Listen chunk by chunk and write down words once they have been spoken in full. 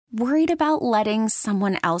Worried about letting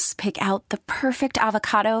someone else pick out the perfect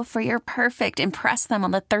avocado for your perfect impress them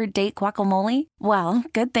on the third date guacamole? Well,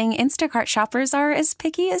 good thing Instacart shoppers are as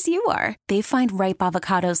picky as you are. They find ripe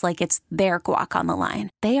avocados like it's their guac on the line.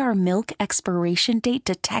 They are milk expiration date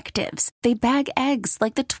detectives. They bag eggs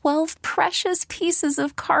like the 12 precious pieces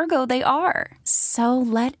of cargo they are. So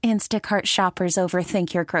let Instacart shoppers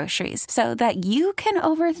overthink your groceries so that you can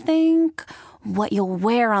overthink what you'll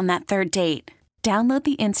wear on that third date. Download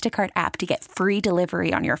the Instacart app to get free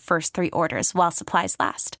delivery on your first 3 orders while supplies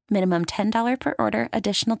last. Minimum $10 per order.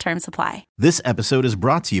 Additional terms apply. This episode is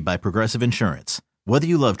brought to you by Progressive Insurance. Whether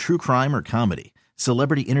you love true crime or comedy,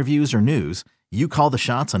 celebrity interviews or news, you call the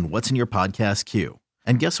shots on what's in your podcast queue.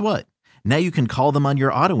 And guess what? Now you can call them on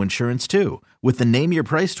your auto insurance too with the Name Your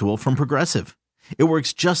Price tool from Progressive. It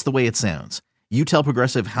works just the way it sounds. You tell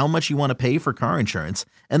Progressive how much you want to pay for car insurance,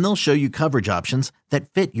 and they'll show you coverage options that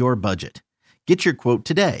fit your budget. Get your quote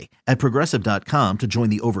today at Progressive.com to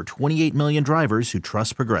join the over 28 million drivers who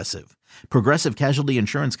trust Progressive. Progressive Casualty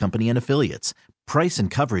Insurance Company and Affiliates. Price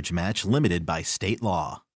and coverage match limited by state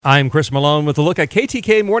law. I'm Chris Malone with a look at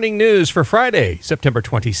KTK Morning News for Friday, September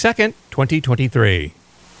 22nd, 2023.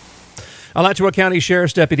 Alachua County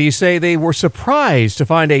Sheriff's deputies say they were surprised to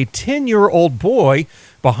find a 10-year-old boy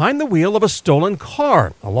behind the wheel of a stolen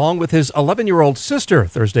car, along with his 11-year-old sister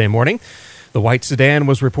Thursday morning. The white sedan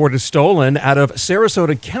was reported stolen out of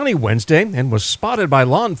Sarasota County Wednesday and was spotted by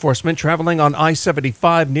law enforcement traveling on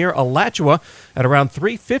I-75 near Alachua at around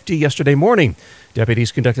 3:50 yesterday morning.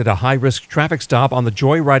 Deputies conducted a high-risk traffic stop on the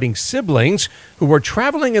joyriding siblings who were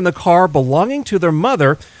traveling in the car belonging to their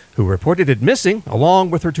mother, who reported it missing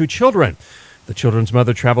along with her 2 children. The children's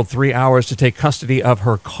mother traveled 3 hours to take custody of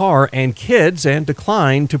her car and kids and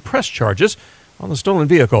declined to press charges on the stolen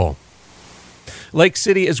vehicle. Lake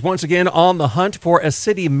City is once again on the hunt for a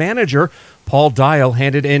city manager. Paul Dial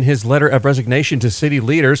handed in his letter of resignation to city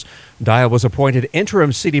leaders. Dial was appointed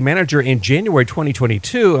interim city manager in January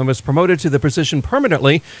 2022 and was promoted to the position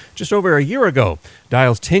permanently just over a year ago.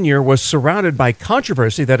 Dial's tenure was surrounded by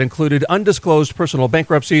controversy that included undisclosed personal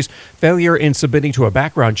bankruptcies, failure in submitting to a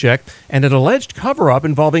background check, and an alleged cover-up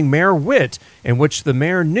involving Mayor Witt, in which the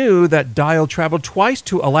mayor knew that Dial traveled twice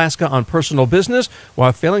to Alaska on personal business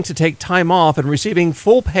while failing to take time off and receiving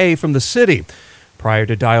full pay from the city. Prior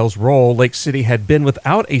to Dial's role, Lake City had been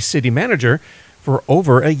without a city manager for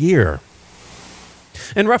over a year.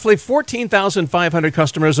 And roughly 14,500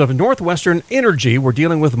 customers of Northwestern Energy were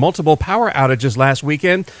dealing with multiple power outages last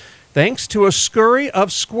weekend thanks to a scurry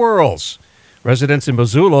of squirrels. Residents in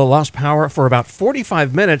Missoula lost power for about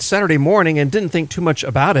 45 minutes Saturday morning and didn't think too much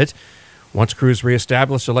about it. Once crews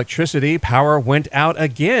reestablished electricity, power went out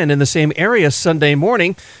again in the same area Sunday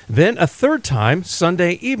morning, then a third time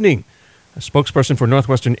Sunday evening. A spokesperson for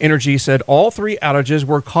Northwestern Energy said all 3 outages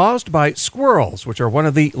were caused by squirrels, which are one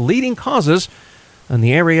of the leading causes in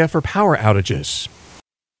the area for power outages.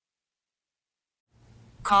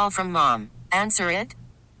 Call from mom. Answer it.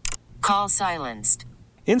 Call silenced.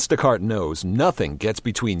 Instacart knows nothing gets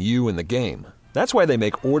between you and the game. That's why they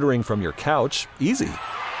make ordering from your couch easy.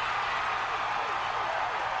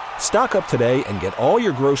 Stock up today and get all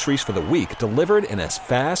your groceries for the week delivered in as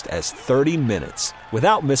fast as 30 minutes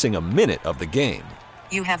without missing a minute of the game.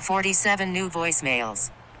 You have 47 new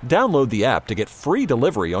voicemails. Download the app to get free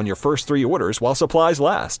delivery on your first 3 orders while supplies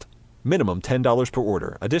last. Minimum $10 per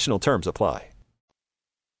order. Additional terms apply.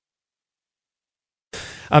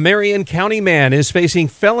 A Marion County man is facing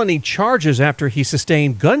felony charges after he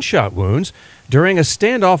sustained gunshot wounds during a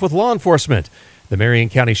standoff with law enforcement. The Marion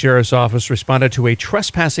County Sheriff's Office responded to a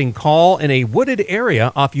trespassing call in a wooded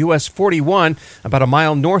area off US 41, about a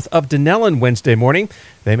mile north of Denellen Wednesday morning.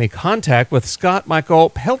 They made contact with Scott Michael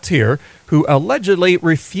Peltier, who allegedly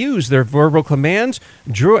refused their verbal commands,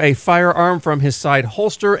 drew a firearm from his side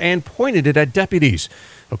holster, and pointed it at deputies.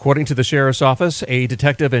 According to the Sheriff's Office, a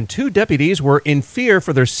detective and 2 deputies were in fear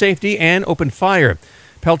for their safety and opened fire.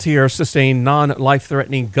 Peltier sustained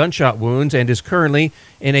non-life-threatening gunshot wounds and is currently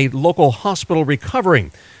in a local hospital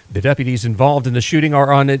recovering. The deputies involved in the shooting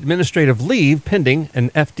are on administrative leave pending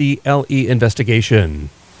an FDLE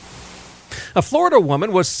investigation. A Florida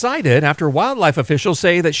woman was cited after wildlife officials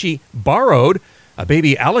say that she borrowed a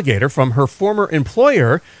baby alligator from her former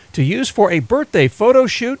employer to use for a birthday photo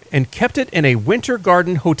shoot and kept it in a Winter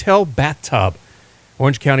Garden hotel bathtub.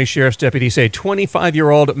 Orange County Sheriff's deputies say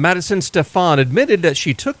 25-year-old Madison Stefan admitted that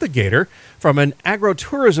she took the gator from an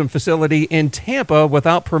agritourism facility in Tampa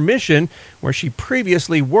without permission where she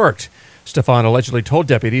previously worked. Stefan allegedly told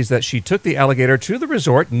deputies that she took the alligator to the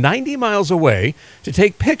resort 90 miles away to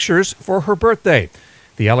take pictures for her birthday.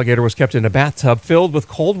 The alligator was kept in a bathtub filled with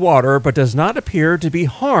cold water but does not appear to be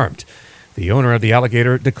harmed. The owner of the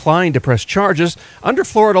alligator declined to press charges. Under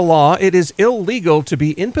Florida law, it is illegal to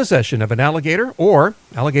be in possession of an alligator or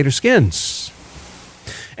alligator skins.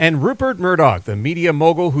 And Rupert Murdoch, the media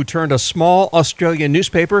mogul who turned a small Australian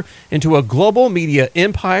newspaper into a global media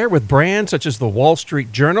empire with brands such as the Wall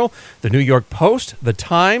Street Journal, the New York Post, the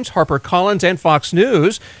Times, HarperCollins, and Fox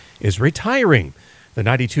News, is retiring. The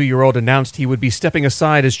 92-year-old announced he would be stepping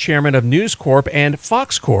aside as chairman of News Corp and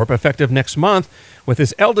Fox Corp effective next month, with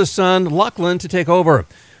his eldest son, Lachlan, to take over.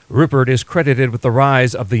 Rupert is credited with the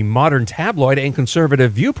rise of the modern tabloid and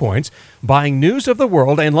conservative viewpoints, buying News of the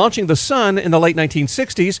World and launching The Sun in the late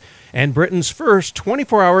 1960s, and Britain's first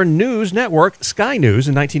 24-hour news network, Sky News,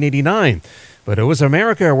 in 1989. But it was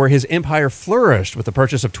America where his empire flourished with the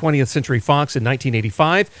purchase of 20th Century Fox in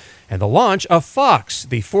 1985 and the launch of Fox,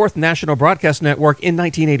 the fourth national broadcast network, in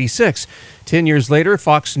 1986. 10 years later,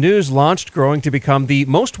 Fox News launched, growing to become the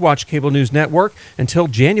most-watched cable news network until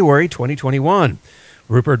January 2021.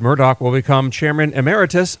 Rupert Murdoch will become chairman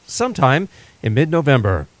emeritus sometime in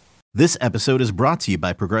mid-November. This episode is brought to you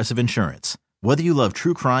by Progressive Insurance. Whether you love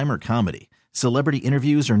true crime or comedy, celebrity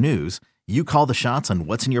interviews or news, you call the shots on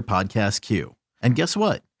what's in your podcast queue. And guess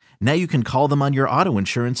what? Now you can call them on your auto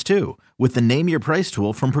insurance too with the Name Your Price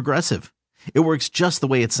tool from Progressive. It works just the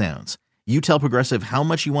way it sounds. You tell Progressive how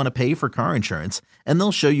much you want to pay for car insurance, and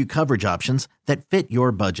they'll show you coverage options that fit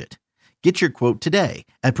your budget. Get your quote today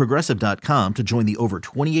at Progressive.com to join the over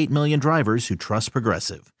 28 million drivers who trust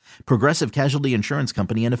Progressive. Progressive Casualty Insurance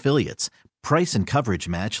Company and Affiliates. Price and coverage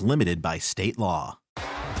match limited by state law.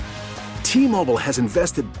 T-Mobile has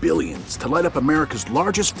invested billions to light up America's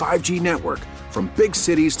largest 5G network, from big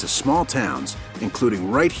cities to small towns, including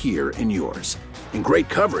right here in yours. And great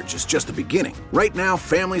coverage is just the beginning. Right now,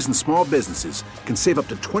 families and small businesses can save up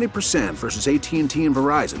to 20% versus AT&T and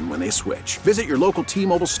Verizon when they switch. Visit your local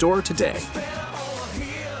T-Mobile store today.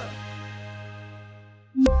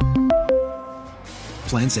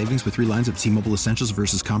 Plan savings with 3 lines of T-Mobile Essentials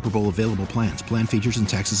versus comparable available plans. Plan features and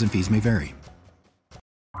taxes and fees may vary.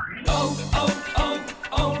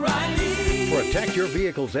 Protect your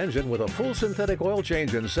vehicle's engine with a full synthetic oil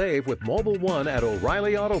change and save with Mobil 1 at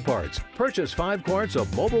O'Reilly Auto Parts. Purchase 5 quarts of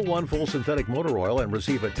Mobil 1 full synthetic motor oil and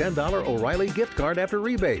receive a $10 O'Reilly gift card after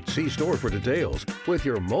rebate. See store for details. With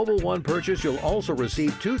your Mobil 1 purchase, you'll also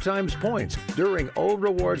receive 2 times points during O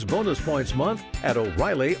Rewards Bonus Points Month at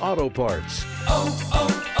O'Reilly Auto Parts.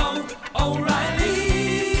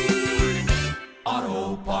 O'Reilly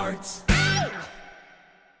Auto Parts.